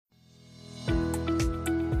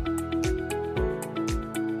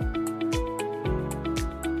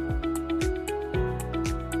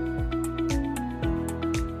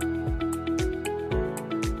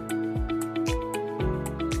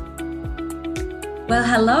Well,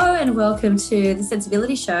 hello and welcome to the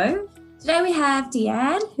Sensibility Show. Today we have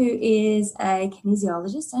Deanne, who is a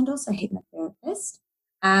kinesiologist and also hypnotherapist,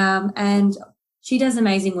 and she does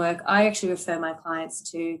amazing work. I actually refer my clients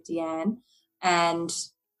to Deanne, and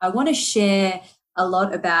I want to share a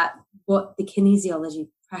lot about what the kinesiology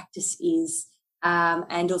practice is,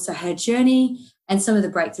 and also her journey and some of the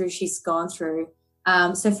breakthroughs she's gone through.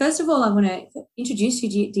 So first of all, I want to introduce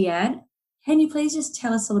you, Deanne. Can you please just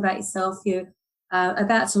tell us all about yourself? You're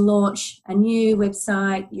about to launch a new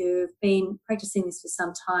website. You've been practicing this for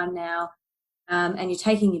some time now, and you're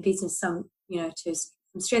taking your business from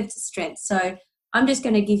strength to strength. So I'm just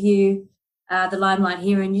going to give you the limelight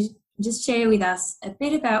here, and you just share with us a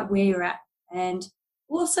bit about where you're at, and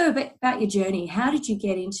also a bit about your journey. How did you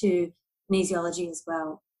get into kinesiology as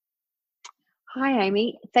well? Hi,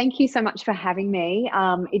 Amy. Thank you so much for having me.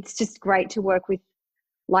 It's just great to work with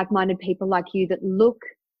like-minded people like you that look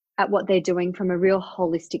at what they're doing from a real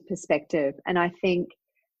holistic perspective. And I think,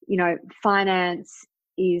 finance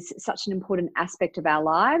is such an important aspect of our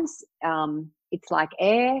lives. It's like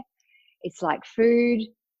air, it's like food.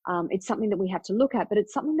 It's something that we have to look at, but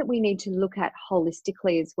it's something that we need to look at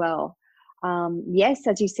holistically as well. Yes,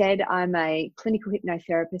 as you said, I'm a clinical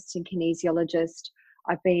hypnotherapist and kinesiologist.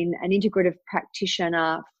 I've been an integrative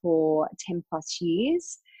practitioner for 10 plus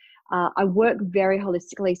years. I work very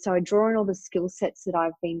holistically, so I draw on all the skill sets that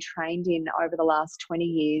I've been trained in over the last 20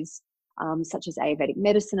 years, such as Ayurvedic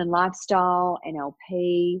medicine and lifestyle,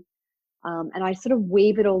 NLP, and I sort of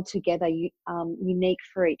weave it all together, unique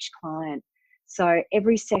for each client. So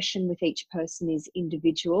every session with each person is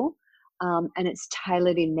individual, and it's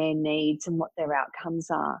tailored in their needs and what their outcomes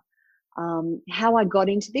are. How I got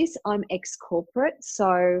into this, I'm ex-corporate,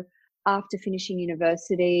 so after finishing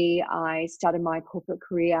university, I started my corporate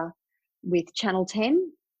career with Channel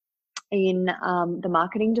 10 in the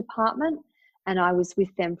marketing department, and I was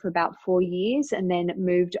with them for about 4 years, and then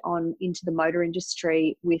moved on into the motor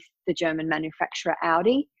industry with the German manufacturer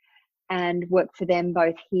Audi, and worked for them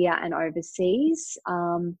both here and overseas.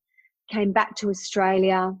 Came back to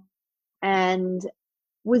Australia and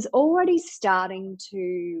was already starting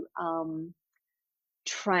to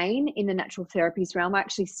train in the natural therapies realm. I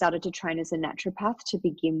actually started to train as a naturopath to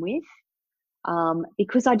begin with,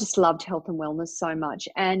 because I just loved health and wellness so much.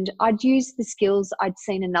 And I'd used the skills. I'd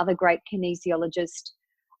seen another great kinesiologist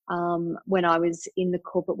when I was in the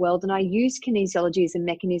corporate world, and I used kinesiology as a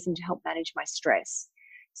mechanism to help manage my stress.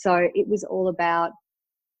 So it was all about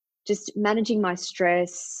just managing my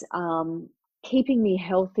stress, keeping me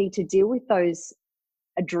healthy to deal with those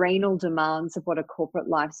adrenal demands of what a corporate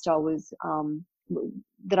lifestyle was,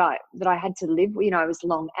 that I had to live. It was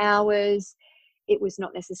long hours. It was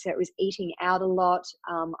not necessary. It was eating out a lot.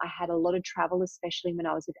 I had a lot of travel, especially when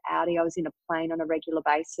I was with Audi. I was in a plane on a regular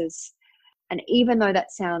basis. And even though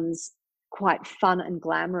that sounds quite fun and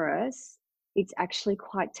glamorous, it's actually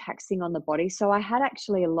quite taxing on the body. So I had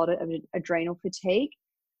actually a lot of adrenal fatigue.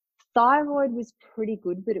 Thyroid was pretty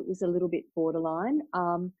good, but it was a little bit borderline.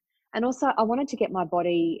 And also I wanted to get my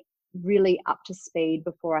body really up to speed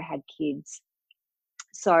before I had kids.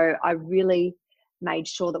 So I really made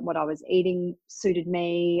sure that what I was eating suited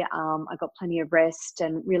me. I got plenty of rest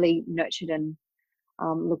and really nurtured and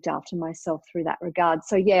looked after myself through that regard.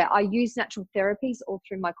 So yeah, I used natural therapies all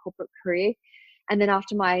through my corporate career. And then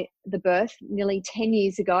after the birth, nearly 10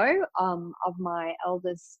 years ago, of my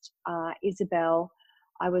eldest, Isabel,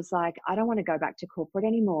 I was like, I don't want to go back to corporate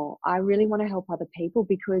anymore. I really want to help other people,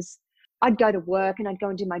 because I'd go to work and I'd go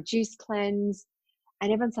and do my juice cleanse,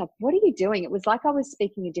 and everyone's like, what are you doing? It was like I was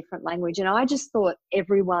speaking a different language. And I just thought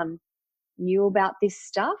everyone knew about this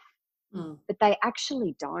stuff, but they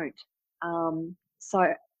actually don't.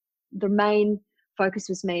 So the main focus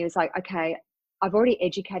was like, okay, I've already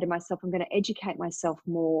educated myself. I'm going to educate myself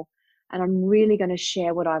more, and I'm really going to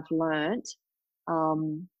share what I've learned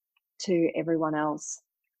to everyone else.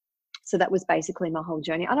 So that was basically my whole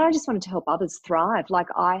journey. And I just wanted to help others thrive. Like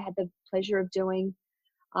I had the pleasure of doing,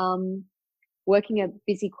 working a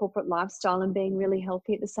busy corporate lifestyle and being really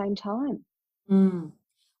healthy at the same time.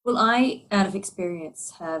 Well, I, out of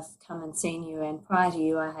experience, have come and seen you, and prior to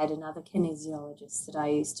you, I had another kinesiologist that I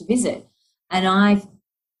used to visit, and I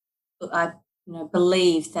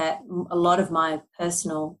believe that a lot of my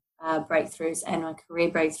personal breakthroughs and my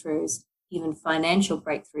career breakthroughs, even financial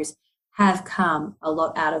breakthroughs, have come a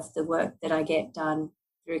lot out of the work that I get done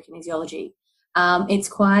through kinesiology. It's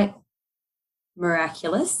quite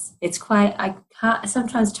miraculous. It's quite, I can't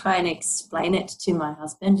sometimes try and explain it to my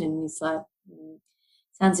husband, and he's like,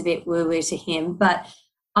 sounds a bit woo-woo to him. But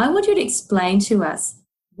I want you to explain to us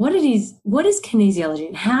what it is, what is kinesiology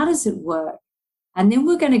and how does it work? And then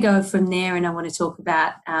we're going to go from there, and I want to talk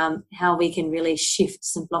about how we can really shift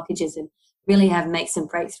some blockages and really make some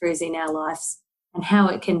breakthroughs in our lives, and how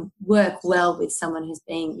it can work well with someone who's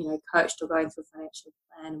being, coached or going through a financial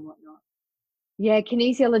plan and whatnot. Yeah,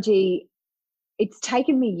 kinesiology, it's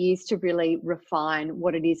taken me years to really refine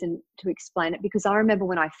what it is and to explain it, because I remember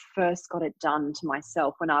when I first got it done to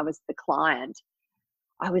myself when I was the client,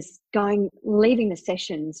 I was leaving the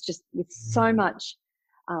sessions just with so much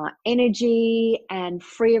energy and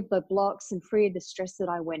free of the blocks and free of the stress that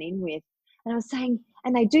I went in with. And I was saying,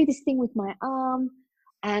 and they do this thing with my arm,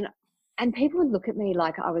 and people would look at me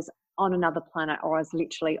like I was on another planet or I was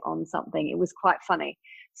literally on something. It was quite funny.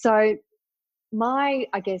 So my,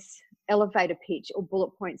 I guess, elevator pitch or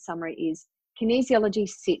bullet point summary is kinesiology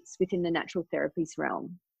sits within the natural therapies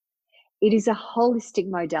realm. It is a holistic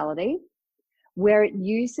modality where it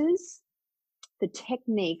uses the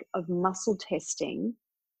technique of muscle testing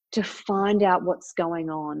to find out what's going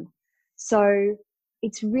on. So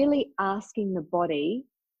it's really asking the body,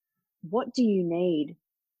 what do you need?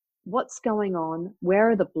 What's going on? Where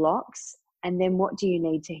are the blocks? And then what do you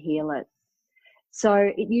need to heal it? So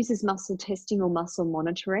it uses muscle testing or muscle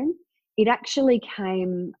monitoring. It actually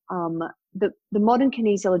came, the modern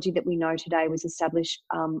kinesiology that we know today was established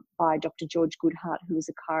by Dr. George Goodhart, who was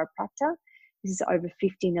a chiropractor. This is over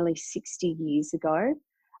 50, nearly 60 years ago.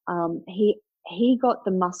 He got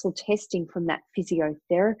the muscle testing from that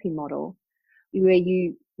physiotherapy model, where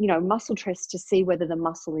you muscle test to see whether the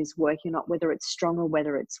muscle is working or not, whether it's strong or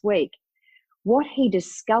whether it's weak. What he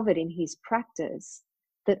discovered in his practice,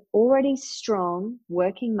 that already strong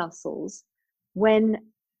working muscles, when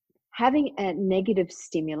having a negative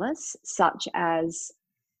stimulus, such as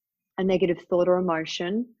a negative thought or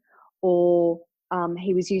emotion, or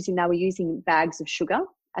they were using bags of sugar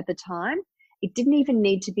at the time. It didn't even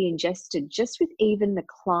need to be ingested. Just with even the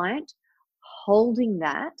client holding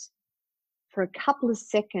that for a couple of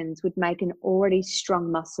seconds would make an already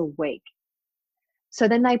strong muscle weak. So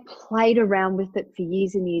then they played around with it for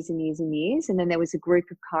years and years and years and years. And then there was a group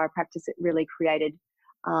of chiropractors that really created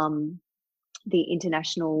the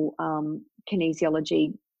International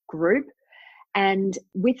Kinesiology group. And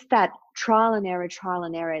with that trial and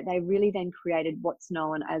error, they really then created what's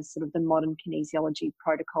known as sort of the modern kinesiology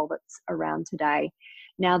protocol that's around today.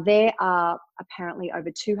 Now, there are apparently over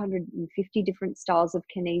 250 different styles of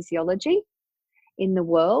kinesiology in the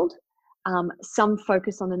world. Some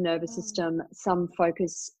focus on the nervous system, some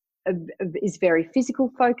focus is very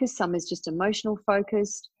physical focused, some is just emotional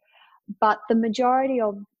focused. But the majority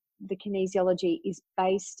of the kinesiology is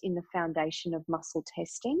based in the foundation of muscle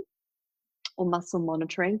testing or muscle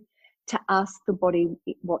monitoring to ask the body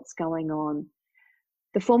what's going on.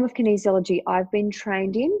 The form of kinesiology I've been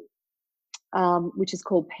trained in, which is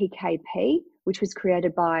called PKP, which was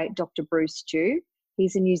created by Dr. Bruce Dew.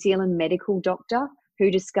 He's a New Zealand medical doctor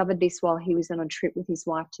who discovered this while he was on a trip with his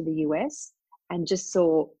wife to the US and just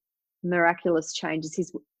saw miraculous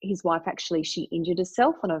changes. His wife actually, she injured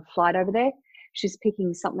herself on a flight over there. She was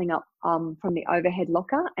picking something up from the overhead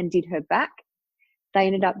locker and did her back. They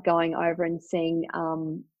ended up going over and seeing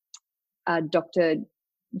Dr.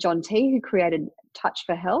 John T, who created Touch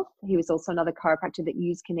for Health. He was also another chiropractor that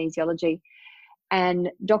used kinesiology. And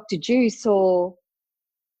Dr. Dew saw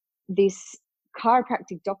this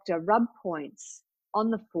chiropractic doctor rub points on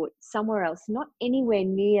the foot somewhere else, not anywhere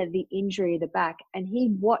near the injury of the back. And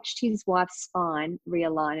he watched his wife's spine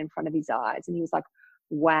realign in front of his eyes. And he was like,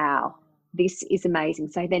 wow, this is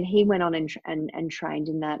amazing. So then he went on and trained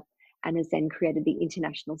in that, and has then created the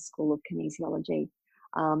International School of Kinesiology.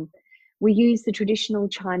 We use the traditional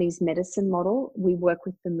Chinese medicine model. We work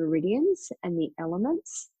with the meridians and the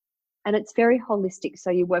elements, and it's very holistic. So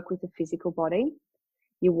you work with the physical body,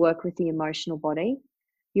 you work with the emotional body,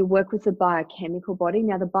 you work with the biochemical body.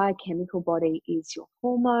 Now, the biochemical body is your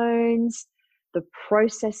hormones, the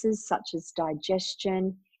processes such as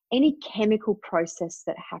digestion, any chemical process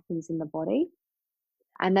that happens in the body.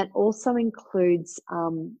 And that also includes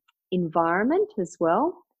environment as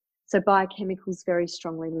well. So biochemicals is very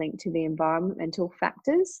strongly linked to the environmental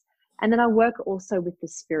factors. And then I work also with the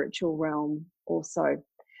spiritual realm also.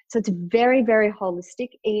 So it's very, very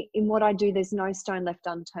holistic. In what I do, there's no stone left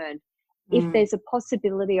unturned. If there's a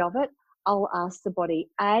possibility of it, I'll ask the body,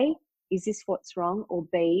 A, is this what's wrong? Or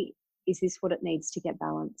B, is this what it needs to get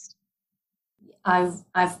balanced?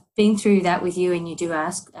 I've been through that with you, and you do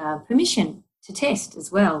ask permission to test as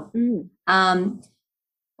well.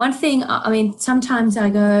 One thing, I mean, sometimes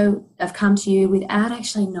I've come to you without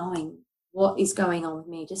actually knowing what is going on with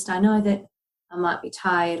me. Just I know that I might be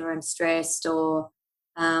tired, or I'm stressed, or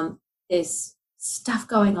there's stuff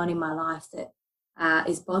going on in my life that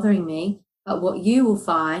is bothering me. But what you will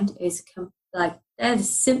find is like they're the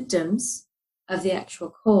symptoms of the actual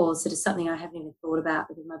cause. That is something I haven't even thought about,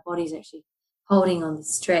 because my body's actually holding on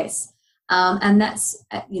this stress. And that's,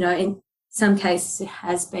 in some cases it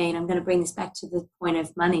has been, I'm going to bring this back to the point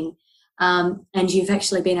of money. And you've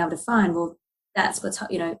actually been able to find, well, that's what's,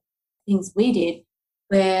 things we did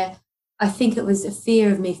where I think it was a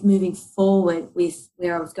fear of me moving forward with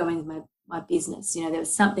where I was going with my business. There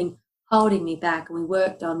was something holding me back, and we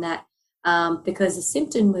worked on that, because the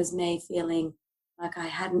symptom was me feeling like I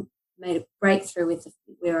hadn't made a breakthrough with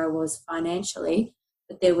where I was financially,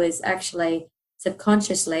 but there was actually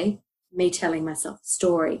subconsciously me telling myself a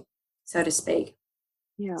story, so to speak.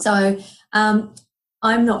 Yeah. So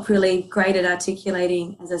I'm not really great at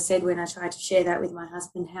articulating, as I said, when I tried to share that with my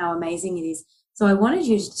husband, how amazing it is. So I wanted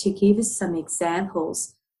you to give us some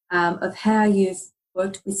examples of how you've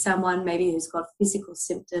worked with someone maybe who's got physical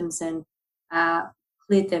symptoms and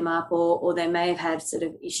cleared them up, or they may have had sort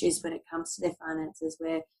of issues when it comes to their finances,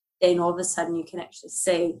 where then all of a sudden you can actually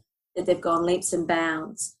see that they've gone leaps and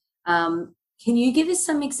bounds. Can you give us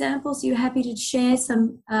some examples? Are you happy to share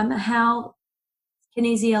some how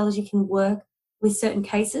kinesiology can work with certain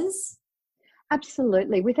cases?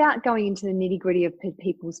 Absolutely. Without going into the nitty-gritty of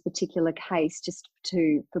people's particular case, just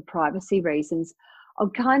for privacy reasons, I'll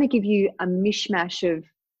kind of give you a mishmash of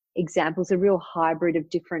examples, a real hybrid of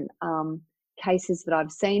different cases that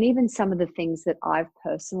I've seen, even some of the things that I've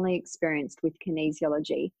personally experienced with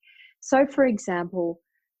kinesiology. So, for example,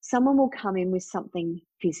 someone will come in with something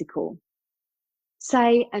physical,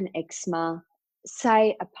 say an eczema,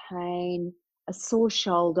 say a pain, a sore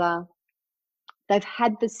shoulder. They've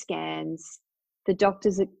had the scans. The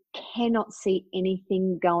doctors cannot see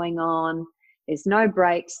anything going on. There's no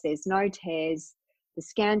breaks. There's no tears. The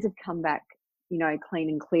scans have come back, clean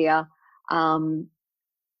and clear.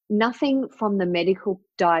 Nothing from the medical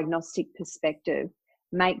diagnostic perspective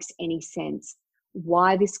makes any sense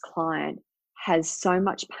why this client has so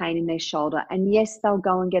much pain in their shoulder. And yes, they'll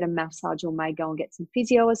go and get a massage or may go and get some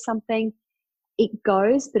physio or something. It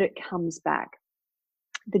goes, but it comes back.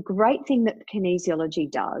 The great thing that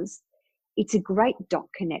kinesiology does, it's a great dot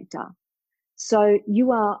connector. So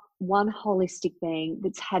you are one holistic being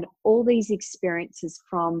that's had all these experiences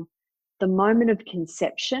from the moment of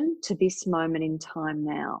conception to this moment in time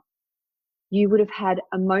now. You would have had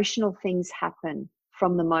emotional things happen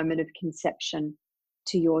from the moment of conception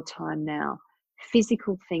to your time now,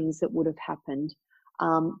 physical things that would have happened,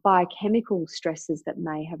 biochemical stresses that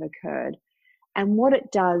may have occurred. And what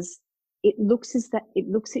it does, it looks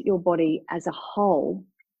at your body as a whole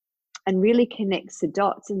and really connects the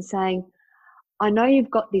dots and saying, I know you've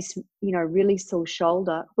got this, really sore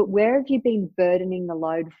shoulder, but where have you been burdening the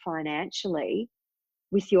load financially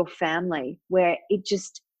with your family, where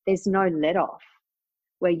there's no let off,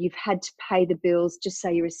 where you've had to pay the bills, just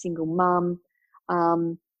say you're a single mum,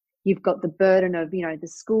 you've got the burden of, the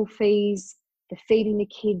school fees, the feeding the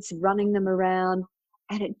kids, running them around,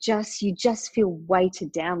 and you just feel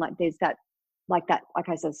weighted down, like there's that, like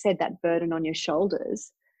as I said, that burden on your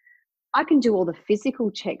shoulders. I can do all the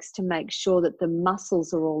physical checks to make sure that the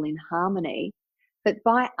muscles are all in harmony, but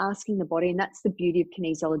by asking the body, and that's the beauty of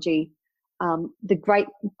kinesiology. The great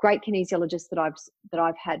kinesiologists that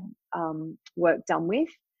I've had work done with,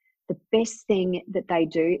 the best thing that they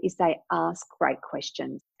do is they ask great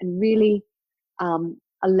questions and really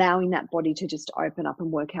allowing that body to just open up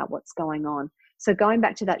and work out what's going on. So going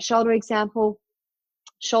back to that shoulder example,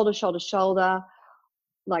 shoulder,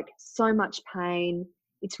 like so much pain.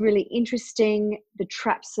 It's really interesting. The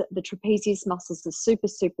trapezius muscles are super,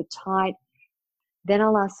 super tight. Then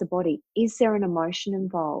I'll ask the body, is there an emotion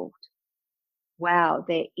involved? Wow,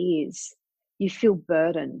 there is. You feel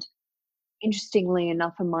burdened. Interestingly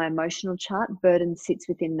enough, in my emotional chart, burden sits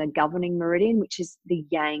within the governing meridian, which is the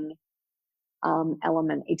yang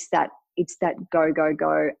element. It's that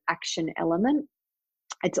go action element.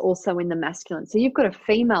 It's also in the masculine. So you've got a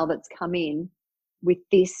female that's come in with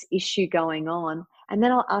this issue going on. And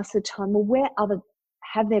then I'll ask the time, well,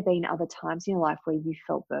 have there been other times in your life where you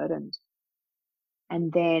felt burdened?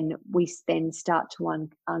 And then we start to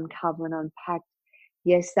uncover and unpack.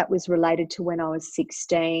 Yes, that was related to when I was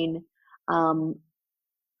 16. My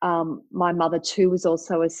mother too was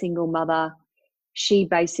also a single mother. She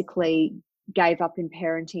basically gave up in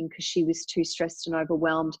parenting because she was too stressed and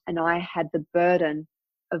overwhelmed. And I had the burden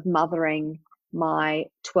of mothering my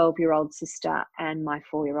 12-year-old sister and my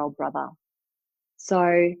 4-year-old brother.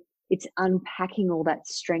 So it's unpacking all that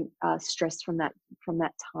stress from that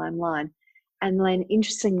timeline. And then,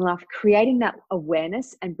 interestingly enough, creating that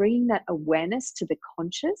awareness and bringing that awareness to the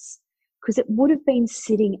conscious because it would have been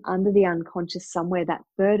sitting under the unconscious somewhere, that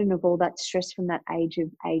burden of all that stress from that age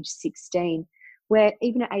 16, where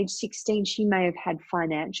even at age 16, she may have had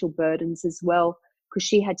financial burdens as well, because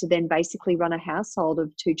she had to then basically run a household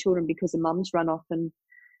of 2 children because her mum's run off and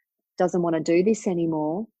doesn't want to do this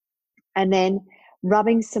anymore. And then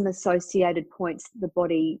rubbing some associated points that the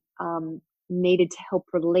body needed to help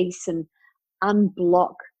release and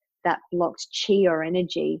unblock that blocked chi or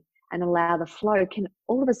energy and allow the flow can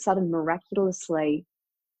all of a sudden miraculously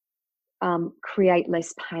create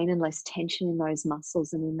less pain and less tension in those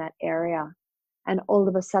muscles and in that area. And all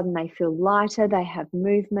of a sudden they feel lighter, they have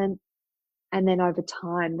movement, and then over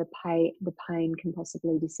time the pain can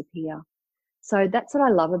possibly disappear. So that's what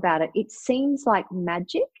I love about it. It seems like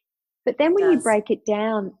magic, but then when you break it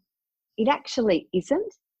down, it actually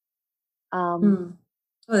isn't.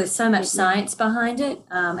 Well, there's so much science behind it,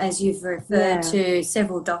 as you've referred to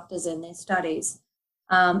several doctors and their studies.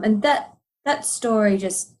 And that story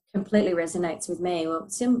just completely resonates with me. Well,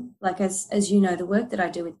 like as you know, the work that I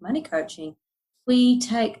do with money coaching, we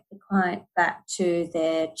take the client back to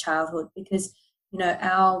their childhood, because, you know,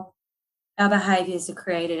 our behaviors are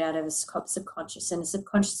created out of a subconscious, and the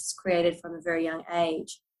subconscious is created from a very young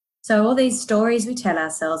age. So all these stories we tell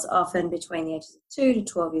ourselves, often between the ages of 2 to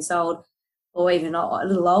 12 years old, or even a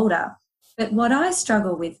little older. But what I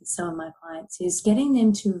struggle with some of my clients is getting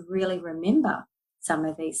them to really remember some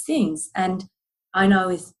of these things. And I know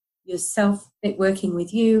with yourself, working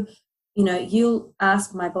with you, you know, you'll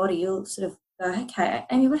ask my body, you'll sort of go, okay,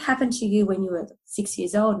 Amy, what happened to you when you were 6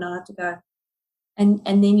 years old? And I'll have to go, and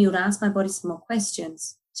then you'll ask my body some more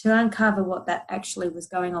questions to uncover what that actually was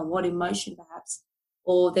going on, what emotion perhaps,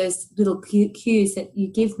 or there's little cues that you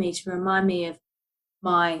give me to remind me of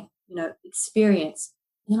my, you know, experience.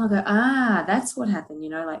 And then I'll go, that's what happened, you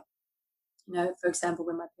know, like, you know, for example,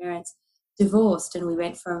 when my parents divorced and we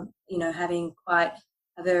went from, you know, having quite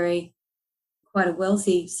a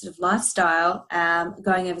wealthy sort of lifestyle,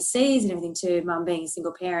 going overseas and everything, to mum being a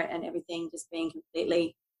single parent and everything just being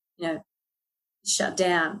completely, you know, shut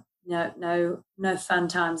down. No fun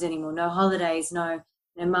times anymore, no holidays, no,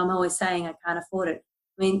 you know, mum always saying I can't afford it.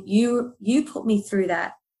 I mean, you put me through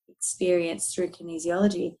that experience through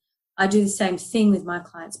kinesiology. I do the same thing with my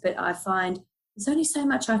clients, but I find there's only so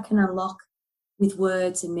much I can unlock with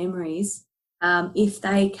words and memories if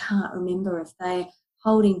they can't remember, if they're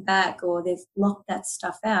holding back, or they've blocked that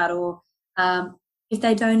stuff out, or if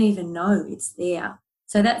they don't even know it's there.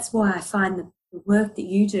 So that's why I find the work that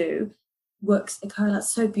you do it correlates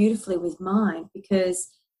so beautifully with mine, because,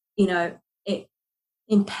 you know, it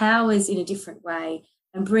empowers in a different way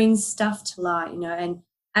and brings stuff to light, you know, and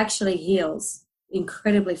actually heals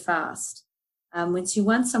incredibly fast. Once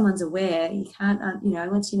someone's aware, you can't, you know,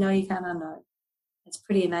 once you know, you can't unknow. It's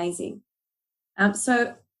pretty amazing.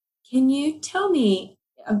 So can you tell me,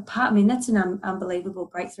 I mean, that's an unbelievable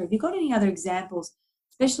breakthrough. Have you got any other examples,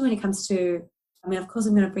 especially when it comes to, I mean, of course,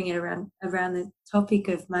 I'm going to bring it around the topic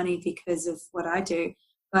of money because of what I do,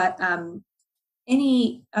 but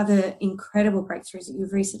any other incredible breakthroughs that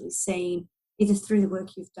you've recently seen, either through the work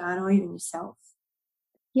you've done or even yourself?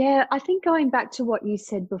 Yeah, I think going back to what you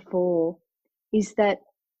said before is that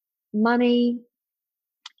money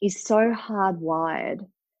is so hardwired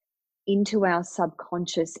into our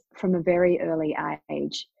subconscious from a very early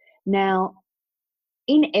age. Now,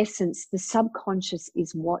 in essence, the subconscious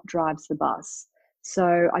is what drives the bus.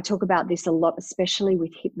 So I talk about this a lot, especially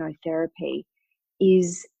with hypnotherapy,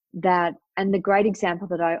 is that, and the great example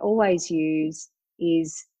that I always use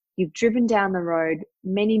is you've driven down the road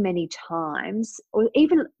many, many times, or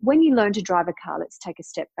even when you learn to drive a car, let's take a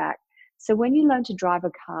step back. So when you learn to drive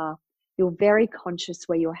a car, you're very conscious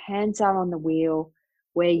where your hands are on the wheel,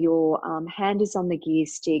 where your hand is on the gear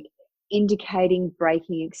stick, indicating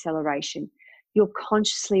braking, acceleration. You're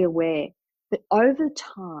consciously aware. But over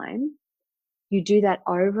time, you do that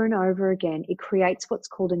over and over again. It creates what's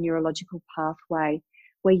called a neurological pathway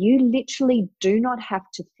where you literally do not have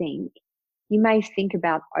to think. You may think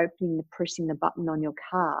about pressing the button on your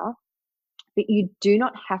car, but you do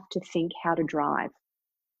not have to think how to drive.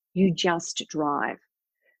 You just drive.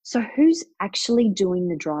 So who's actually doing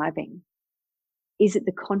the driving? Is it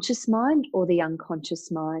the conscious mind or the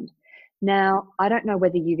unconscious mind? Now, I don't know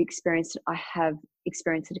whether you've experienced it. I have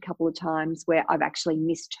experienced it a couple of times where I've actually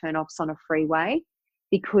missed turnoffs on a freeway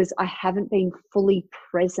because I haven't been fully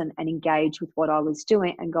present and engaged with what I was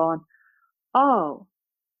doing and gone, oh,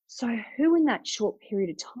 so who in that short period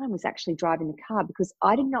of time was actually driving the car? Because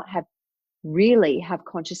I did not really have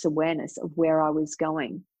conscious awareness of where I was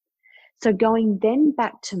going. So going then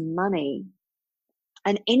back to money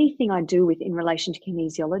and anything I do with in relation to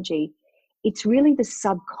kinesiology it's really the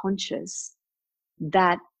subconscious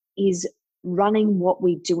that is running what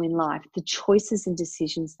we do in life, the choices and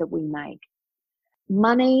decisions that we make.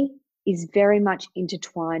 Money is very much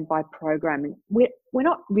intertwined by programming. We're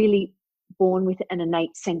not really born with an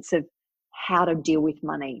innate sense of how to deal with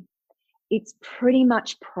money. It's pretty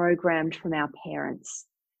much programmed from our parents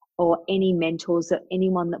or any mentors or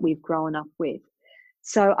anyone that we've grown up with.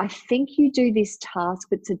 So I think you do this task,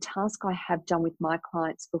 but it's a task I have done with my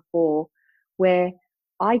clients before, where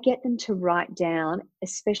I get them to write down,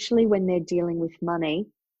 especially when they're dealing with money,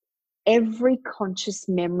 every conscious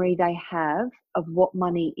memory they have of what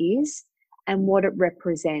money is and what it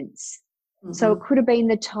represents. Mm-hmm. So it could have been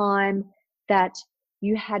the time that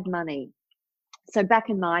you had money. So back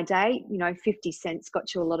in my day, 50 cents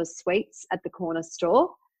got you a lot of sweets at the corner store.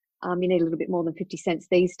 You need a little bit more than 50 cents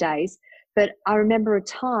these days. But I remember a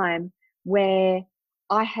time where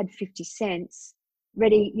I had 50 cents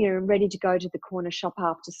ready to go to the corner shop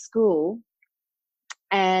after school.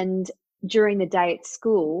 And during the day at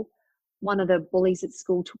school, one of the bullies at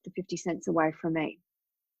school took the 50 cents away from me.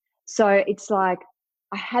 So it's like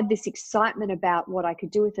I had this excitement about what I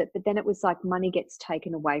could do with it, but then it was like money gets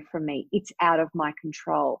taken away from me. It's out of my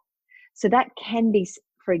control. So that can be,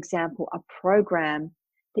 for example, a program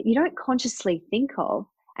that you don't consciously think of.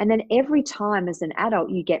 And then every time as an adult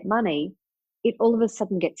you get money, it all of a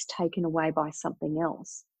sudden gets taken away by something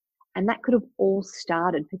else. And that could have all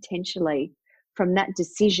started potentially from that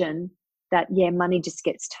decision that, money just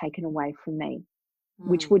gets taken away from me,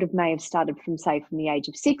 which may have started from the age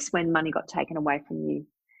of 6 when money got taken away from you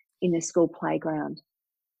in the school playground.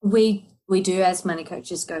 We do, as money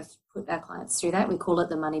coaches, put our clients through that. We call it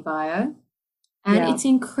the money bio. And it's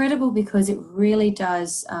incredible because it really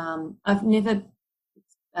does. I've never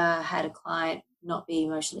had a client not be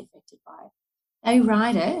emotionally affected by it. They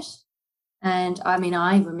write it. And I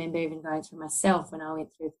remember even going through myself when I went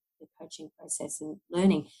through the coaching process and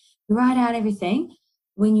learning. You write out everything.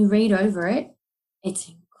 When you read over it, it's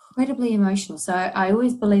incredibly emotional. So I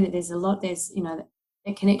always believe that there's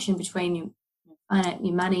a connection between your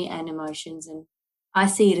money and emotions. And I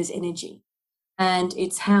see it as energy. And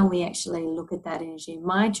it's how we actually look at that energy.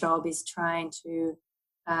 My job is trying to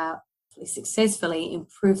successfully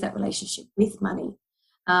improve that relationship with money.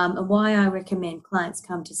 And why I recommend clients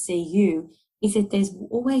come to see you is that there's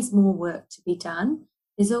always more work to be done.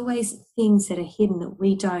 There's always things that are hidden that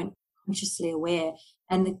we don't consciously aware.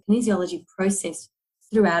 And the kinesiology process,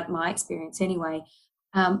 throughout my experience anyway,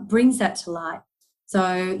 brings that to light.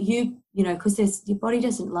 So because your body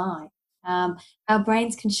doesn't lie. Our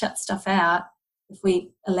brains can shut stuff out if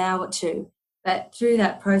we allow it to. But through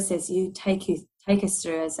that process, you take us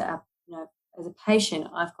through as a patient.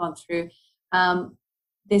 I've gone through.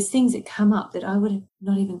 There's things that come up that I would have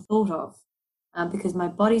not even thought of because my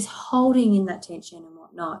body's holding in that tension and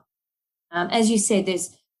whatnot. As you said,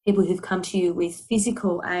 there's people who've come to you with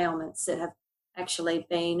physical ailments that have actually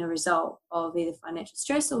been a result of either financial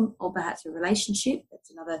stress or perhaps a relationship.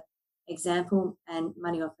 That's another example, and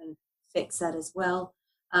money often affects that as well.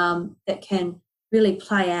 That can really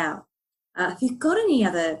play out. Have you got any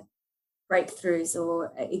other breakthroughs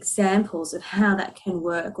or examples of how that can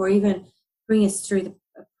work, or even bring us through the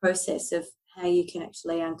process of how you can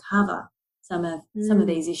actually uncover some of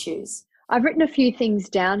these issues? I've written a few things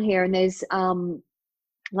down here, and there's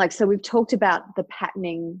so we've talked about the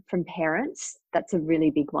patterning from parents. That's a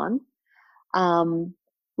really big one.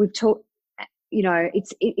 We've talked,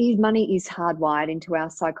 money is hardwired into our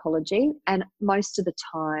psychology, and most of the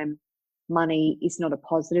time money is not a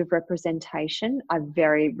positive representation. I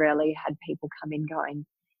very rarely had people come in going,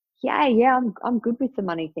 I'm good with the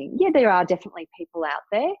money thing. Yeah, there are definitely people out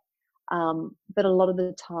there. But a lot of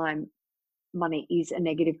the time money is a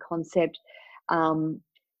negative concept.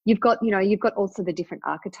 You've got also the different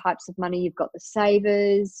archetypes of money. You've got the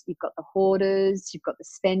savers, you've got the hoarders, you've got the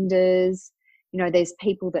spenders. There's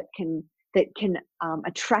people that can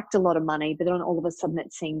attract a lot of money, but then all of a sudden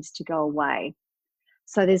it seems to go away.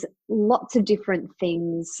 So there's lots of different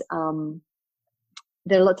things.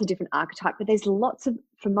 There are lots of different archetypes, but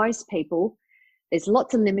for most people, there's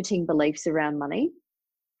lots of limiting beliefs around money.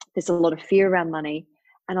 There's a lot of fear around money,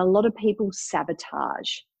 and a lot of people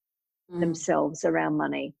sabotage themselves around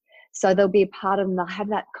money. So there'll be a part of them, they'll have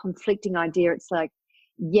that conflicting idea. It's like,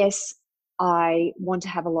 yes, I want to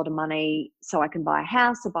have a lot of money so I can buy a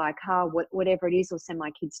house or buy a car, whatever it is, or send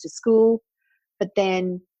my kids to school. But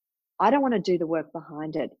then I don't want to do the work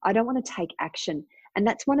behind it. I don't want to take action. And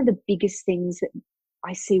that's one of the biggest things that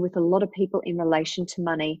I see with a lot of people in relation to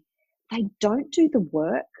money. They don't do the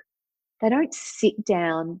work. They don't sit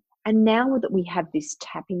down. And now that we have this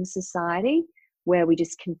tapping society, where we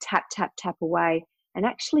just can tap, tap, tap away and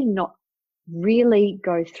actually not really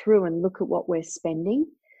go through and look at what we're spending.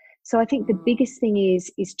 So I think the biggest thing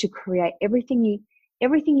is to create everything you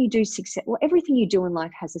do everything you do in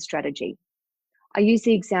life has a strategy. I use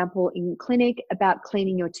the example in clinic about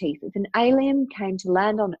cleaning your teeth. If an alien came to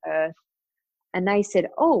land on Earth and they said,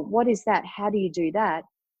 oh, what is that? How do you do that?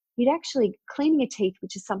 You'd actually, cleaning your teeth,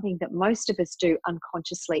 which is something that most of us do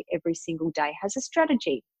unconsciously every single day, has a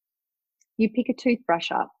strategy. You pick a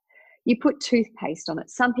toothbrush up. You put toothpaste on it.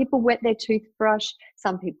 Some people wet their toothbrush.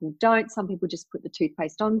 Some people don't. Some people just put the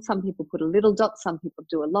toothpaste on. Some people put a little dot. Some people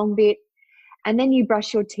do a long bit. And then you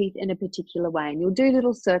brush your teeth in a particular way. And you'll do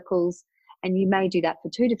little circles. And you may do that for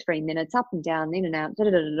 2 to 3 minutes, up and down, in and out, da, da,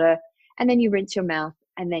 da, da, and then you rinse your mouth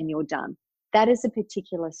and then you're done. That is a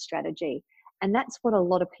particular strategy. And that's what a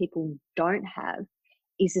lot of people don't have,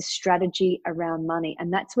 is a strategy around money.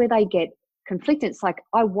 And that's where they get conflicted. It's like,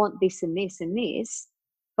 I want this and this and this,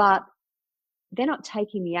 but they're not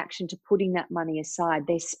taking the action to putting that money aside.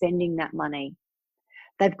 They're spending that money.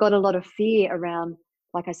 They've got a lot of fear around,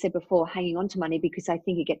 like I said before, hanging on to money because they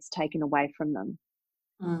think it gets taken away from them.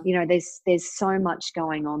 You know, there's so much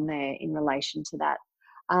going on there in relation to that.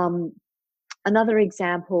 Another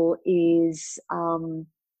example is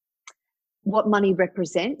what money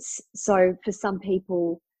represents. So for some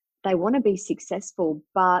people, they want to be successful,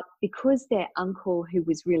 but because their uncle, who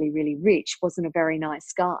was really, really rich, wasn't a very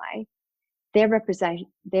nice guy, their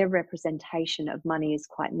representation of money is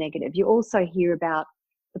quite negative. You also hear about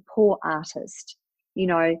the poor artist. You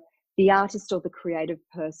know, the artist or the creative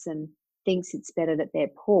person thinks it's better that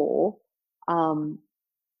they're poor,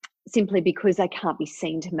 simply because they can't be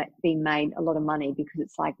seen to be made a lot of money, because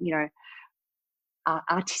it's like, you know,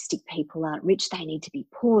 artistic people aren't rich, they need to be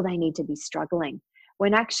poor, they need to be struggling.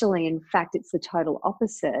 When actually, in fact, it's the total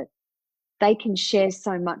opposite. They can share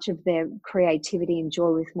so much of their creativity and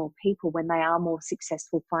joy with more people when they are more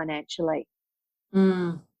successful financially.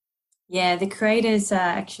 Yeah, the creators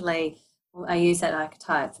actually, I use that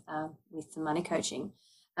archetype with the money coaching,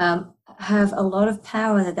 have a lot of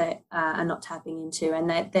power that they are not tapping into, and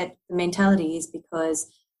that the mentality is because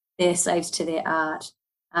they're slaves to their art,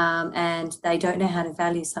 and they don't know how to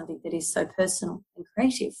value something that is so personal and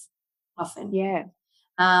creative often. Yeah.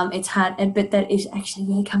 It's hard, but that it actually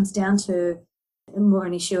really comes down to more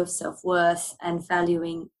an issue of self-worth and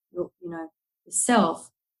valuing yourself,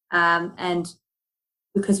 and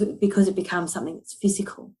because it becomes something that's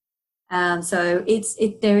physical. So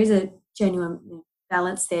there is a genuine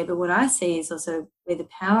balance there, but what I see is also where the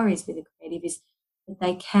power is with the creative is that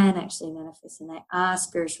they can actually manifest, and they are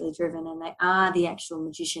spiritually driven, and they are the actual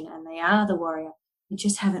magician, and they are the warrior. You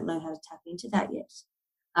just haven't learned how to tap into that yet.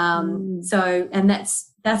 So, and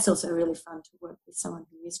that's also really fun to work with someone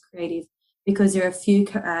who is creative, because there are a few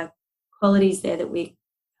qualities there that we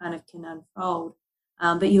kind of can unfold.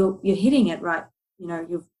 But you're hitting it right. You know,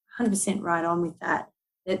 you're 100% right on with that.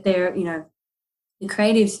 That they're, you know, the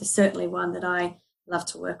creatives are certainly one that I love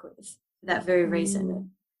to work with for that very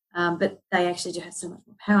reason. But they actually do have so much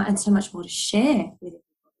more power and so much more to share with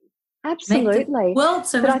everybody. Absolutely. Make the world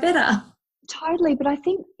so much better. Totally. But I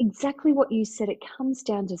think exactly what you said, it comes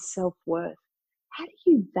down to self-worth. How do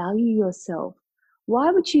you value yourself?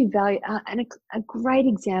 Why would you value, and a great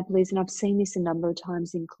example is, and I've seen this a number of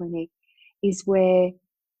times in clinic, is where,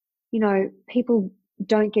 you know, people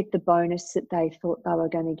don't get the bonus that they thought they were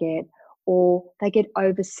going to get, or they get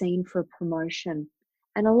overseen for a promotion.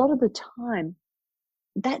 And a lot of the time,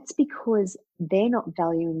 that's because they're not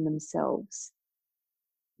valuing themselves.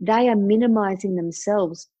 They are minimizing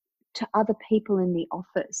themselves to other people in the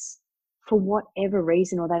office for whatever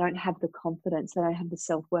reason, or they don't have the confidence, they don't have the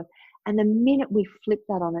self-worth. And the minute we flip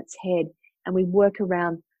that on its head and we work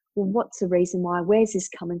around, well, what's the reason why? Where's this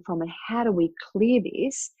coming from? And how do we clear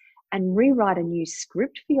this and rewrite a new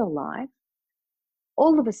script for your life?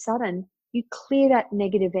 All of a sudden, you clear that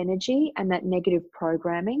negative energy and that negative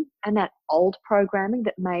programming and that old programming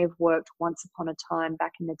that may have worked once upon a time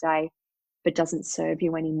back in the day, but doesn't serve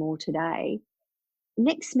you anymore today.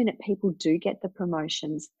 Next minute, people do get the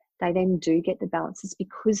promotions. They then do get the balances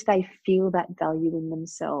because they feel that value in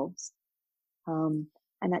themselves. And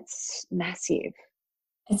that's massive.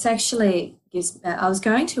 It's actually gives. I was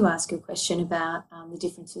going to ask a question about the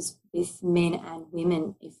differences with men and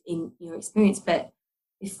women, if in your experience. But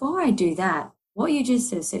before I do that, what you just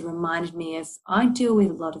sort of said reminded me of, I deal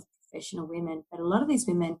with a lot of professional women, but a lot of these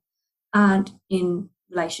women aren't in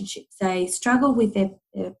relationships. They struggle with their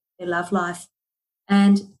love life,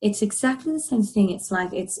 and it's exactly the same thing. It's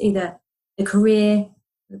like it's either the career,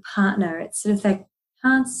 the partner. It's sort of they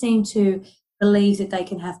can't seem to believe that they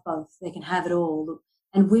can have both. They can have it all.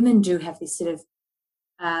 And women do have this sort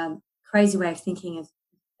of crazy way of thinking of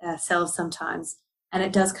ourselves sometimes, and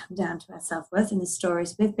it does come down to our self-worth and the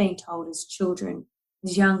stories we've been told as children,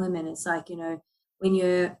 as young women. It's like, when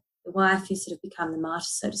you're the wife, you sort of become the martyr,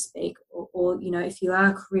 so to speak, or if you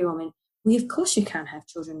are a career woman, well, of course you can't have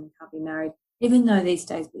children and can't be married, even though these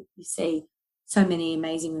days you see so many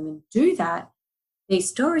amazing women do that. These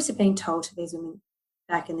stories have been told to these women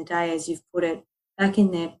back in the day, as you've put it, back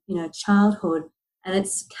in their, childhood, and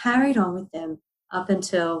it's carried on with them up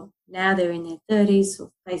until now. They're in their 30s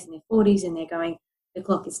or facing their 40s, and they're going, the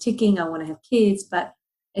clock is ticking, I want to have kids, but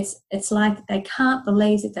it's like they can't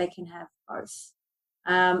believe that they can have both.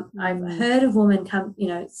 I've heard of women come,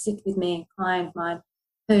 sit with me, a client of mine,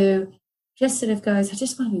 who just sort of goes, I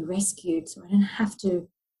just want to be rescued so I don't have to,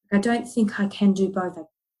 I don't think I can do both.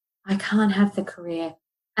 I can't have the career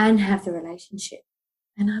and have the relationship.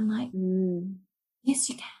 And I'm like, yes,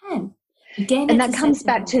 you can. Again, and that comes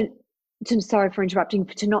back to sorry for interrupting,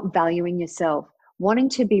 to not valuing yourself. Wanting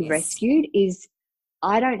to be rescued is,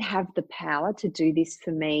 I don't have the power to do this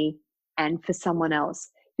for me and for someone else.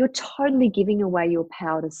 You're totally giving away your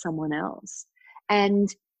power to someone else. And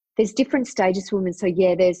there's different stages for women. So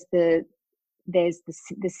yeah, there's the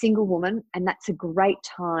single woman, and that's a great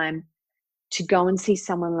time to go and see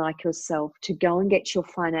someone like yourself, to go and get your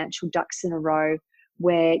financial ducks in a row,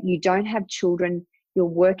 where you don't have children, you're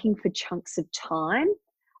working for chunks of time,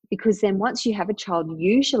 because then once you have a child,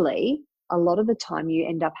 usually a lot of the time you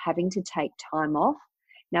end up having to take time off.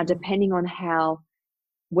 Now, depending on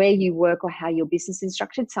where you work or how your business is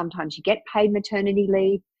structured, sometimes you get paid maternity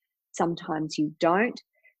leave, sometimes you don't.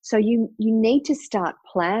 So you need to start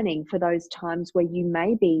planning for those times where you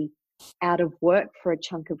may be out of work for a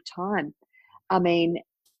chunk of time. I mean,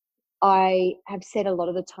 I have said a lot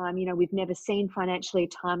of the time, we've never seen financially a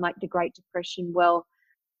time like the Great Depression. Well,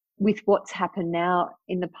 with what's happened now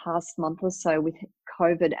in the past month or so with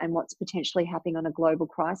COVID and what's potentially happening on a global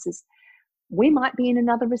crisis, we might be in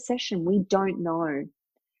another recession. We don't know.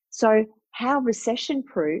 So how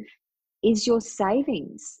recession-proof is your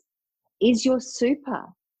savings? Is your super?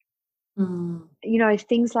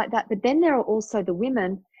 Things like that. But then there are also the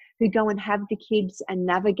women who go and have the kids and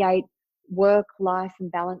navigate work, life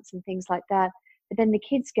and balance and things like that. But then the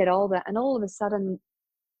kids get older and all of a sudden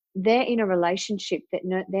they're in a relationship that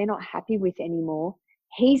they're not happy with anymore.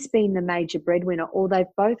 He's been the major breadwinner, or they've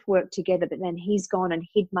both worked together, but then he's gone and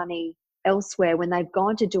hid money elsewhere when they've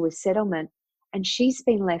gone to do a settlement, and she's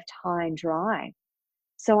been left high and dry.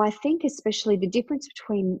 So I think especially the difference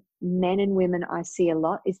between men and women I see a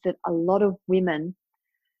lot is that a lot of women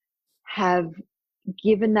have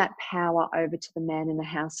given that power over to the man in the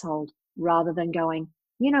household, rather than going,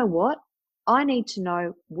 you know what, I need to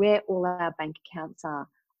know where all our bank accounts are.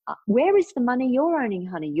 Where is the money you're earning,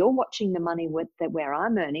 honey? You're watching the money where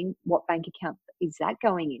I'm earning. What bank account is that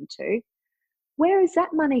going into? Where is that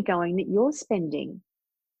money going that you're spending?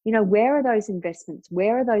 Where are those investments?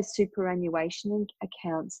 Where are those superannuation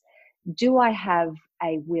accounts? Do I have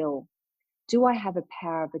a will? Do I have a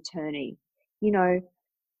power of attorney?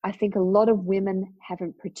 I think a lot of women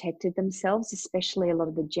haven't protected themselves, especially a lot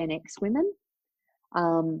of the Gen X women.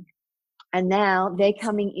 And now they're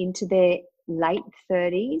coming into their late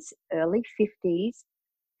 30s, early 50s,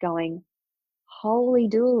 going, holy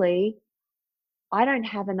dooly, I don't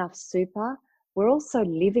have enough super. We're also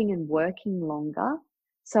living and working longer.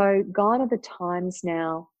 So gone are the times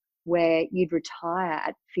now where you'd retire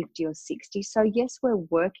at 50 or 60. So yes, we're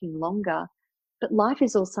working longer, but life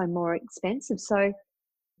is also more expensive. So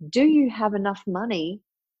do you have enough money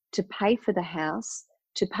to pay for the house,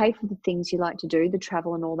 to pay for the things you like to do, the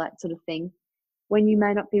travel and all that sort of thing, when you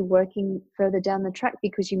may not be working further down the track,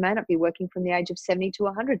 because you may not be working from the age of 70 to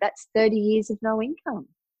 100? That's 30 years of no income.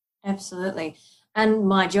 Absolutely. And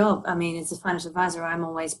my job, as a financial advisor, I'm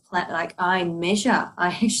always I measure. I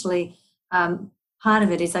actually, part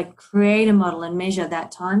of it is I create a model and measure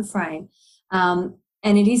that time frame. And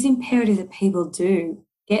it is imperative that people do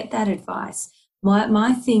get that advice.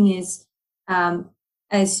 My thing is,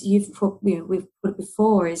 as we've put it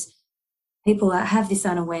before, is people that have this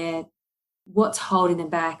unaware, what's holding them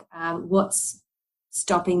back, what's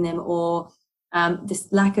stopping them, or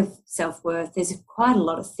this lack of self-worth. There's quite a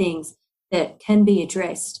lot of things that can be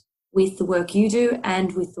addressed with the work you do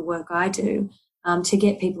and with the work I do, to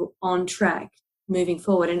get people on track moving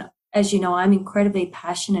forward. And as you know, I'm incredibly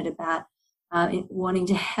passionate about wanting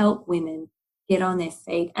to help women get on their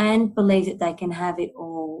feet and believe that they can have it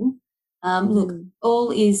all. Look,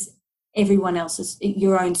 all is everyone else's,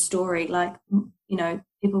 your own story.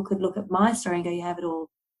 People could look at my story and go, you have it all.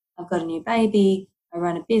 I've got a new baby, I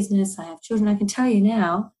run a business, I have children. I can tell you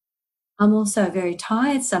now, I'm also very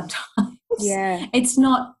tired sometimes. Yeah. It's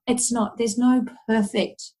not, there's no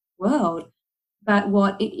perfect world, but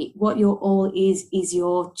what your all is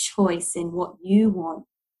your choice and what you want.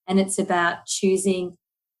 And it's about choosing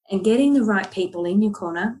and getting the right people in your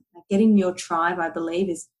corner, like getting your tribe, I believe,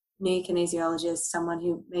 is new kinesiologist, someone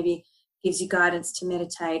who maybe gives you guidance to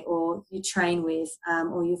meditate or you train with,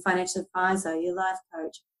 or your financial advisor, your life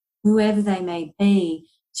coach, whoever they may be,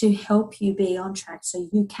 to help you be on track so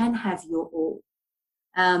you can have your all.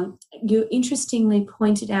 You interestingly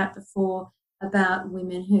pointed out before about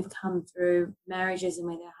women who've come through marriages and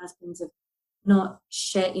where their husbands have not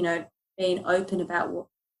shared, been open about what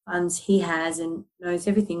funds he has and knows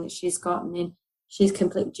everything that she's got, and then she's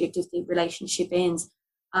completely duped if the relationship ends.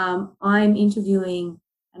 I'm interviewing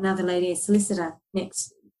another lady, a solicitor,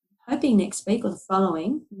 hoping next week or the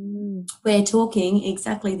following. We're talking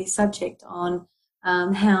exactly this subject on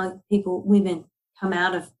how women come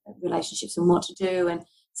out of relationships and what to do, and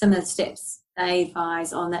some of the steps they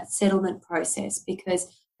advise on that settlement process,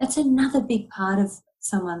 because that's another big part of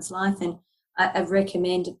someone's life. And I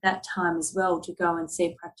recommend at that time as well to go and see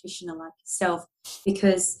a practitioner like yourself,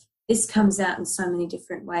 because this comes out in so many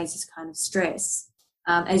different ways, this kind of stress,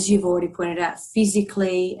 as you've already pointed out,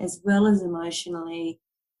 physically as well as emotionally,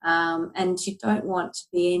 and you don't want to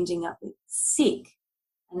be ending up sick,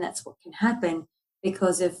 and that's what can happen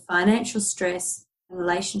because of financial stress and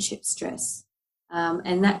relationship stress,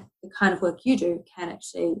 and that the kind of work you do can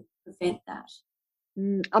actually prevent that.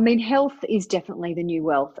 I mean, health is definitely the new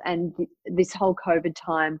wealth, and this whole COVID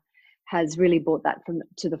time has really brought that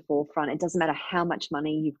to the forefront. It doesn't matter how much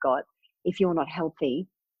money you've got. If you're not healthy,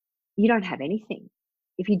 you don't have anything.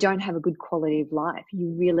 If you don't have a good quality of life,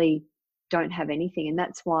 you really don't have anything. And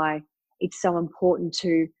that's why it's so important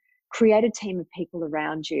to create a team of people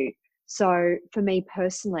around you. So for me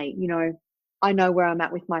personally, I know where I'm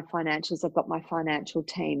at with my financials. I've got my financial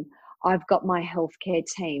team. I've got my healthcare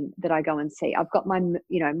team that I go and see. I've got my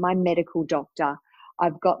medical doctor.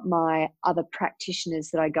 I've got my other practitioners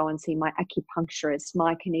that I go and see, my acupuncturist,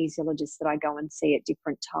 my kinesiologist that I go and see at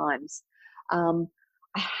different times.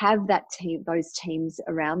 I have those teams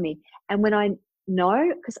around me. And when I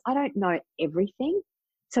know, because I don't know everything,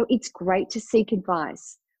 so it's great to seek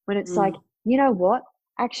advice when it's like, you know what,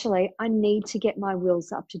 actually, I need to get my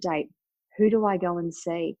wills up to date. Who do I go and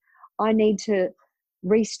see? I need to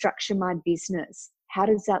restructure my business. How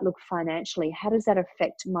does that look financially? How does that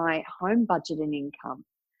affect my home budget and income?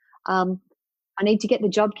 I need to get the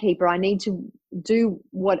JobKeeper. I need to do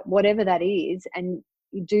whatever that is, and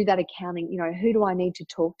you do that accounting. Who do I need to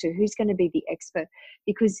talk to? Who's going to be the expert?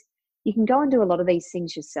 Because you can go and do a lot of these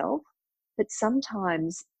things yourself, but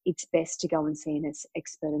sometimes it's best to go and see an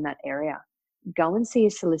expert in that area. Go and see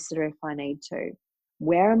a solicitor if I need to.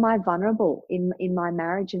 Where am I vulnerable in my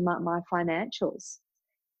marriage and my financials?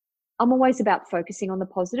 I'm always about focusing on the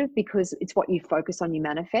positive, because it's what you focus on, you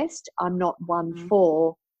manifest. I'm not one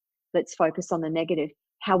for let's focus on the negative.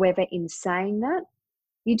 However, in saying that,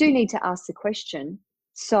 you do need to ask the question.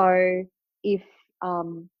 So if,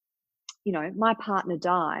 my partner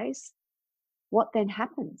dies, what then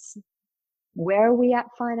happens? Where are we at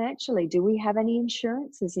financially? Do we have any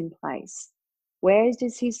insurances in place? Where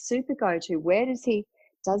does his super go to?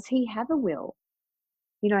 Does he have a will?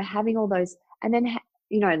 Having all those, and then,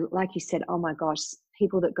 like you said, oh my gosh,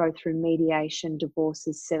 people that go through mediation,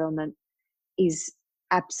 divorces, settlement is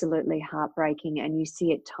absolutely heartbreaking. And you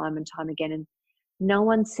see it time and time again. And no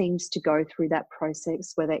one seems to go through that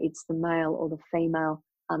process, whether it's the male or the female,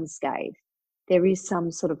 unscathed. There is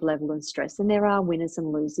some sort of level of stress, and there are winners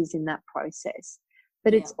and losers in that process.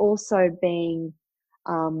 But it's also being,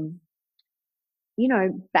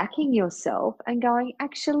 backing yourself and going,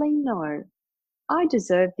 actually, no, I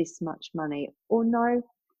deserve this much money, or no,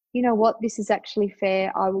 you know what, this is actually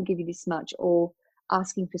fair, I will give you this much, or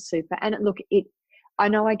asking for super. And look, I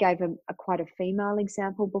know I gave quite a female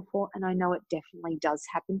example before, and I know it definitely does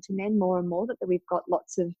happen to men more and more, that we've got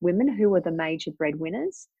lots of women who are the major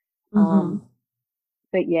breadwinners.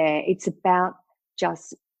 But yeah, it's about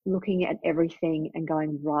just looking at everything and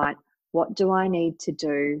going, right, what do I need to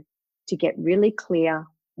do to get really clear?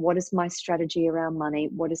 What is my strategy around money?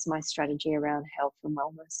 What is my strategy around health and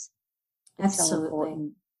wellness? It's Absolutely. so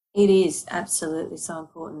important. It is absolutely so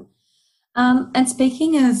important. And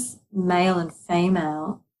speaking of male and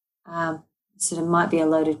female, sort of might be a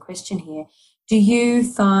loaded question here. Do you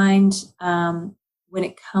find when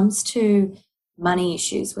it comes to money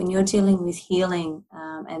issues, when you're dealing with healing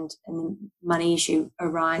and the money issue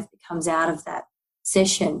comes out of that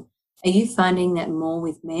session, are you finding that more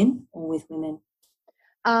with men or with women?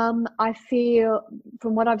 I feel,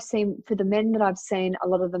 from what I've seen, for the men that I've seen, a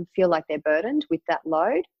lot of them feel like they're burdened with that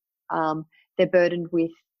load. They're burdened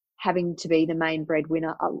with having to be the main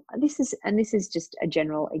breadwinner. This is just a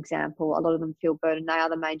general example. A lot of them feel burdened. They are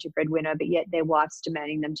the major breadwinner, but yet their wife's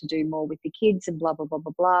demanding them to do more with the kids and blah, blah, blah,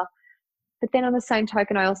 blah, blah. But then on the same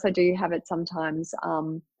token, I also do have it sometimes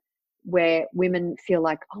where women feel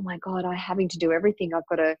like, oh my God, I'm having to do everything. I've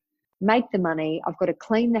got to make the money. I've got to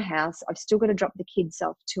clean the house. I've still got to drop the kids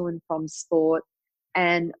off to and from sport.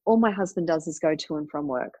 And all my husband does is go to and from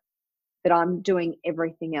work, but I'm doing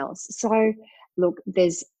everything else. So look,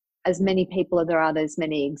 there's as many people as there are, there's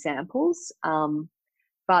many examples.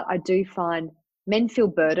 But I do find men feel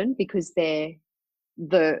burdened because they're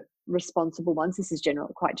the responsible ones. This is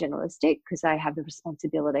quite generalistic because they have the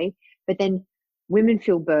responsibility, but then women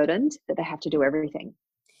feel burdened that they have to do everything.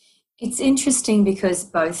 It's interesting because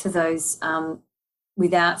both of those,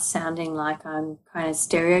 without sounding like I'm kind of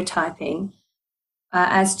stereotyping,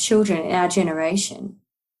 as children in our generation,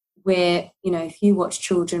 where, if you watch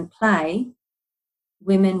children play,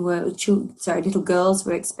 little girls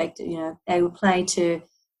were expected, they would play to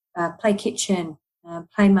play kitchen,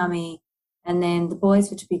 play mummy, and then the boys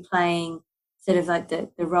were to be playing sort of like the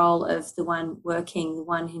role of the one working, the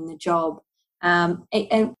one in the job. And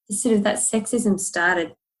sort of that sexism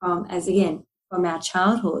started from our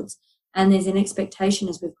childhoods, and there's an expectation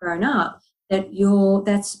as we've grown up that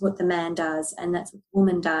that's what the man does and that's what the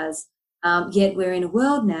woman does. Yet we're in a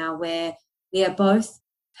world now where we are both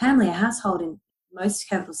family, a household in most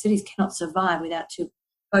capital cities cannot survive without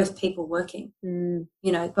both people working.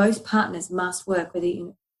 Both partners must work,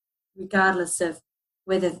 regardless of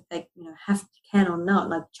whether they can or not.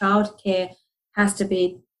 Like childcare has to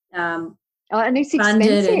be and it's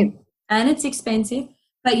expensive, and it's expensive.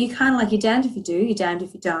 But you kind of, like, you're damned if you do, you're damned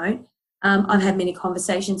if you don't. I've had many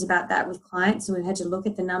conversations about that with clients, and we've had to look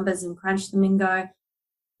at the numbers and crunch them and go,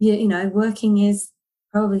 working is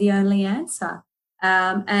probably the only answer.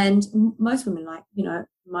 And most women, like,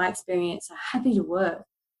 my experience, are happy to work,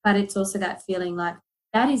 but it's also that feeling like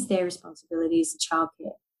that is their responsibility as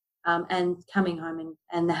childcare, and coming home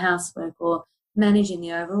and the housework or managing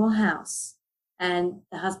the overall house. And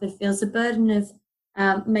the husband feels the burden of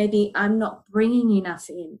maybe I'm not bringing enough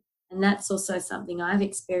in. And that's also something I've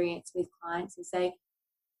experienced with clients is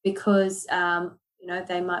because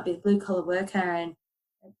they might be a blue collar worker and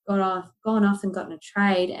gone off and gotten a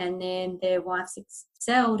trade, and then their wife's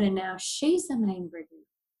excelled and now she's the main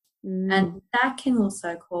breadwinner. And that can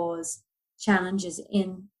also cause challenges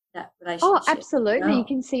in that relationship. Oh, absolutely. Well, you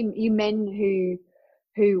can see men who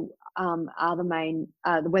are the main,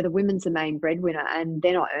 where the women's the main breadwinner and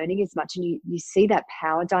they're not earning as much, and you see that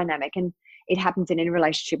power dynamic, and it happens in any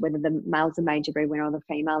relationship, whether the male's a major breadwinner or the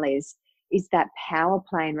female is that power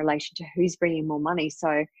play in relation to who's bringing more money.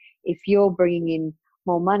 So if you're bringing in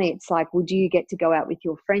more money, it's like, well, do you get to go out with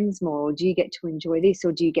your friends more, or do you get to enjoy this,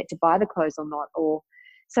 or do you get to buy the clothes or not? Or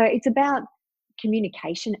so it's about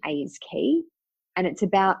communication. Is key, and it's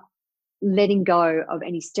about letting go of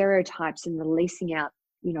any stereotypes and releasing out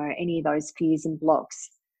any of those fears and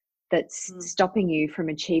blocks that's stopping you from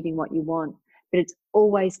achieving what you want. But it's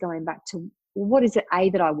always going back to, what is it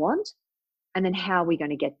that I want, and then how are we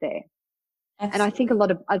going to get there? Absolutely. And I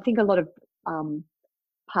think a lot of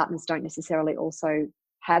partners don't necessarily also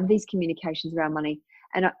have these communications around money.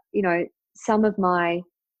 And some of my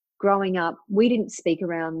growing up, we didn't speak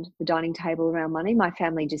around the dining table around money. My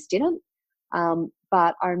family just didn't.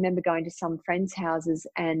 But I remember going to some friends' houses,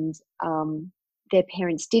 and their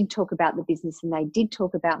parents did talk about the business and they did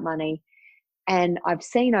talk about money. And I've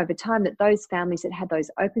seen over time that those families that had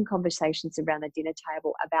those open conversations around the dinner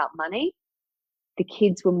table about money, the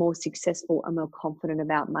kids were more successful and more confident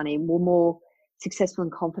about money, were more successful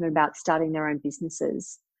and confident about starting their own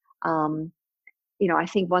businesses. I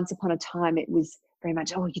think once upon a time it was very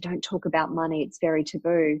much, oh, you don't talk about money, it's very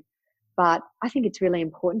taboo. But I think it's really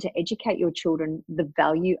important to educate your children the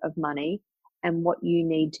value of money and what you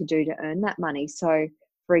need to do to earn that money. So,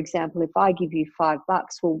 for example, if I give you $5,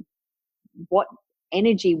 well, what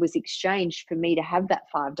energy was exchanged for me to have that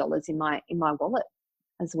 $5 in my wallet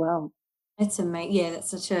as well? That's amazing. Yeah,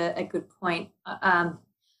 that's such a good point. I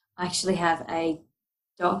actually have a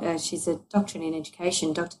doctor. She's a doctorate in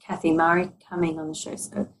education, Dr. Kathy Murray, coming on the show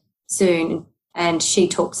soon, and she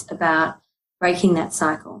talks about breaking that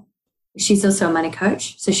cycle. She's also a money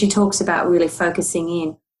coach, so she talks about really focusing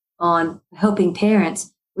in on helping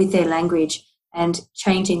parents with their language and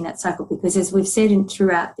changing that cycle, because as we've said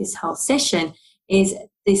throughout this whole session, it's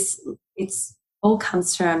all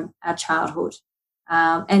comes from our childhood,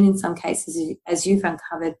 and in some cases, as you've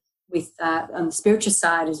uncovered, with on the spiritual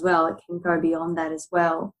side as well. It can go beyond that as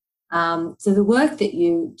well. So the work that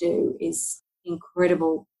you do is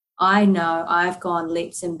incredible. I know I've gone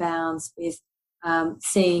leaps and bounds with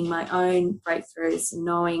seeing my own breakthroughs and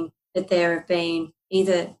knowing that there have been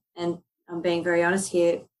either, and I'm being very honest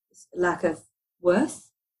here, lack of worth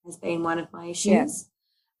has been one of my issues.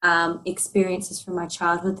 Experiences from my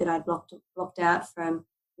childhood that I blocked out from,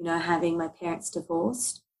 having my parents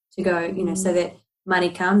divorced to go, so that money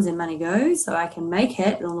comes and money goes, so I can make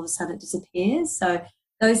it, and all of a sudden it disappears. So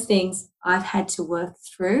those things I've had to work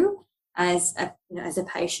through as a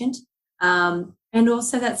patient, and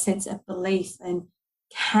also that sense of belief and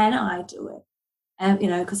can I do it?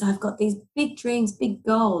 Because I've got these big dreams, big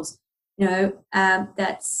goals.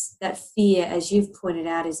 That's that fear, as you've pointed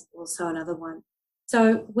out, is also another one.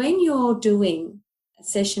 So when you're doing a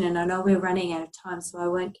session, and I know we're running out of time, so I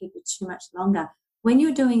won't keep it too much longer. When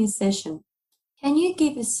you're doing a session, can you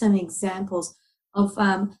give us some examples of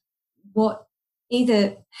what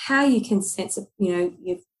either how you can sense,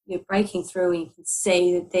 you're breaking through and you can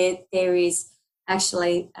see that there is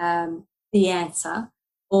actually the answer,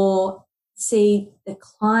 or see the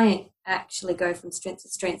client actually go from strength to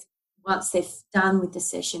strength once they're done with the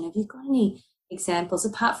session? Have you got any examples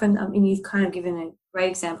apart from, you've kind of given a great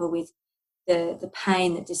example with the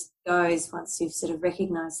pain that just goes once you've sort of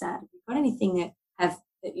recognized that. Have you got anything that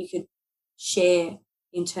you could share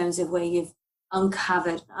in terms of where you've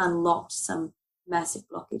uncovered, unlocked some massive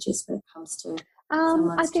blockages when it comes to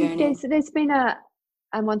someone's I think journey? there's been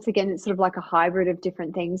and once again, it's sort of like a hybrid of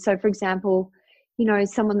different things. So for example,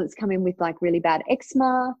 someone that's come in with like really bad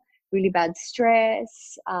eczema, really bad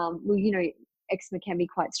stress, eczema can be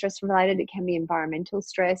quite stress related. It can be environmental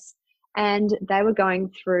stress. And they were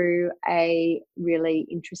going through a really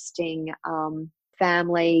interesting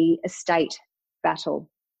family estate battle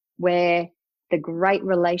where the great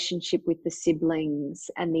relationship with the siblings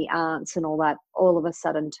and the aunts and all that all of a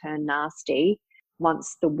sudden turned nasty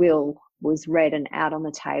once the will was read and out on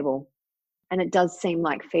the table. And it does seem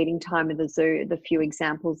like feeding time at the zoo, the few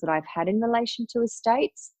examples that I've had in relation to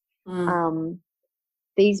estates.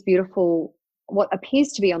 These beautiful, what appears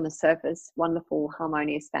to be on the surface, wonderful,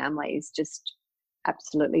 harmonious families just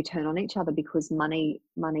absolutely turn on each other because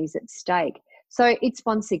money's at stake. So it's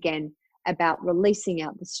once again about releasing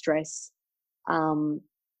out the stress,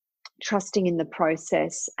 trusting in the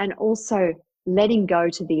process, and also letting go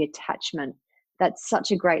to the attachment. That's such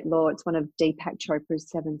a great law. It's one of Deepak Chopra's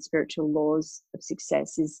 7 spiritual laws of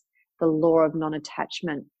success, is the law of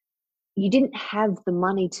non-attachment. You didn't have the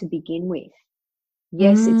money to begin with.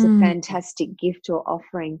 Yes, it's a fantastic gift or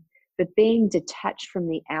offering, but being detached from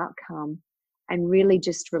the outcome and really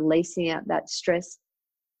just releasing out that stress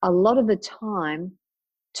a lot of the time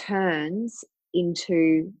turns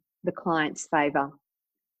into the client's favor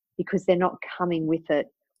because they're not coming with it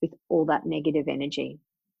with all that negative energy.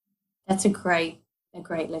 That's a great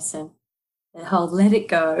lesson. The whole let it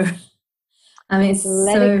go. It's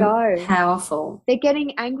let it go. Powerful. They're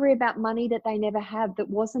getting angry about money that they never have, that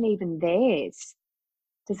wasn't even theirs.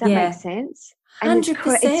 Does that make sense?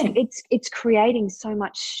 100%. And it's creating so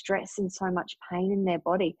much stress and so much pain in their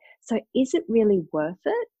body. So is it really worth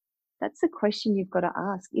it? That's the question you've got to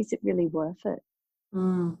ask. Is it really worth it?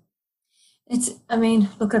 It's,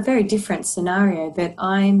 look, a very different scenario, but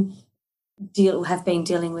have been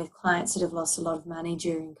dealing with clients that have lost a lot of money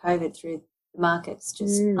during COVID through the markets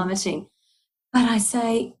just plummeting. But I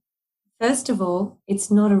say, first of all, it's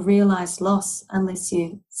not a realised loss unless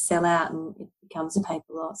you sell out and it becomes a paper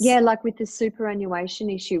loss. Yeah, like with the superannuation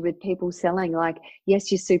issue with people selling, like, yes,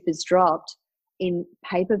 your super's dropped in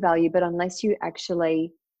paper value, but unless you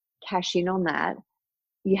actually cash in on that,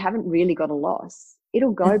 you haven't really got a loss.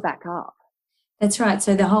 It'll go back up. That's right.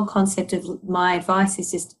 So the whole concept of my advice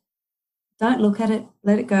is just don't look at it,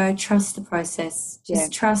 let it go, trust the process.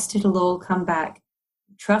 Just trust it'll all come back.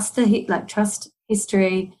 Trust trust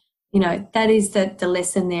history. That is the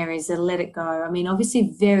lesson there, is to let it go.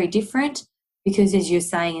 Obviously very different because, as you're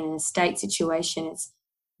saying, in an estate situation, it's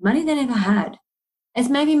money they never had. It's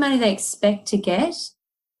maybe money they expect to get,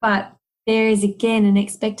 but there is, again, an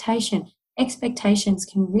expectation. Expectations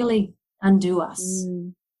can really undo us.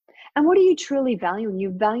 And what are you truly valuing?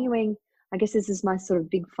 You're valuing, I guess this is my sort of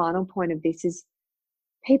big final point of this, is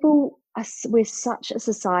we're such a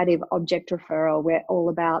society of object referral. We're all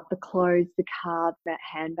about the clothes, the car, that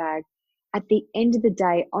handbag. At the end of the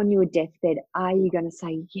day, on your deathbed, are you going to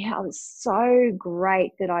say, yeah, I was so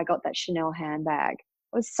great that I got that Chanel handbag.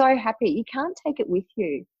 I was so happy. You can't take it with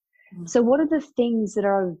you. So what are the things that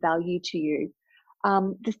are of value to you?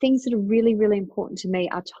 The things that are really, really important to me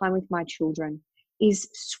are time with my children, is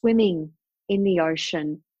swimming in the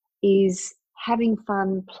ocean, is having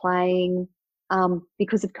fun playing.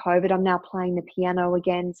 Because of COVID, I'm now playing the piano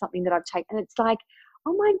again, something that I've taken. And it's like,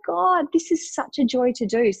 oh my God, this is such a joy to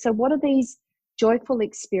do. So what are these joyful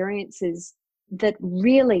experiences that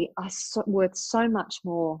really are worth so much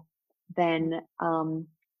more than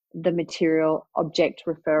the material object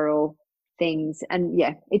referral things? And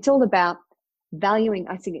yeah, it's all about valuing.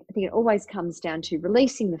 I think it always comes down to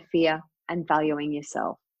releasing the fear and valuing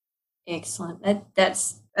yourself. Excellent.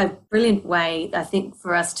 That's a brilliant way, I think,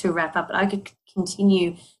 for us to wrap up. I could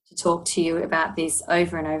continue to talk to you about this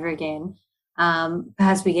over and over again.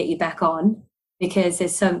 Perhaps we get you back on, because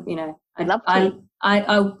there's some, I'd love to.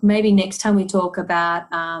 I maybe next time we talk about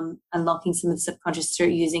unlocking some of the subconscious through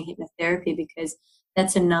using hypnotherapy, because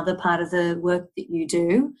that's another part of the work that you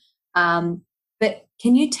do. But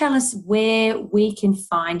can you tell us where we can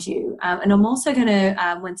find you? And I'm also going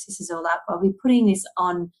to, once this is all up, I'll be putting this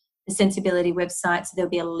on the Sensibility website, so there'll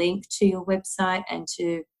be a link to your website, and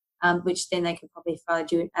to which then they can probably follow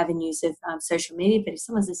you avenues of social media. But if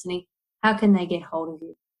someone's listening, how can they get hold of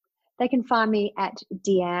you? They can find me at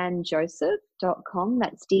deannejoseph.com.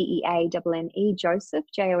 That's DEANNE Joseph,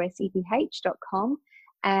 JOSEPH.com.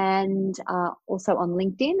 And also on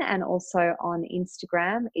LinkedIn, and also on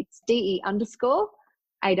Instagram. It's DE_ANNE_Joseph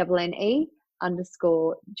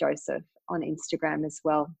on Instagram as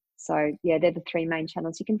well. So yeah, they're the three main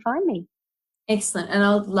channels you can find me. Excellent. And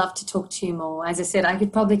I'd love to talk to you more. As I said, I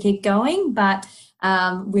could probably keep going, but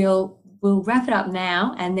we'll wrap it up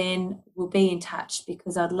now, and then we'll be in touch,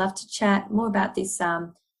 because I'd love to chat more about this,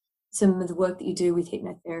 some of the work that you do with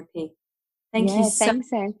hypnotherapy. Thank you so much.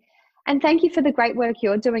 Thanks, Anne. And thank you for the great work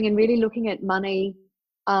you're doing, and really looking at money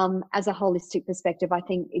as a holistic perspective. I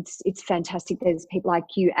think it's fantastic. There's people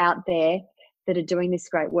like you out there that are doing this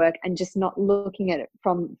great work, and just not looking at it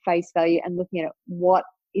from face value, and looking at what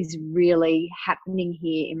is really happening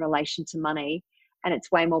here in relation to money. And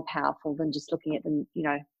it's way more powerful than just looking at them,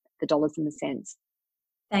 the dollars and the cents.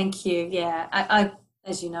 Thank you. Yeah, I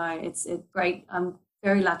as you know, it's great. I'm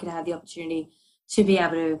very lucky to have the opportunity to be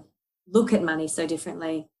able to look at money so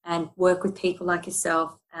differently, and work with people like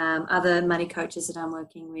yourself, other money coaches that I'm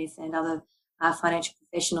working with, and other financial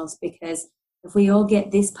professionals, because if we all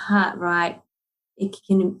get this part right, it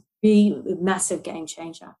can be a massive game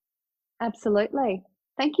changer. Absolutely.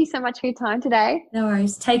 Thank you so much for your time today. No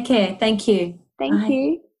worries. Take care. Thank you. Thank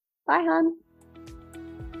you. Bye, hon.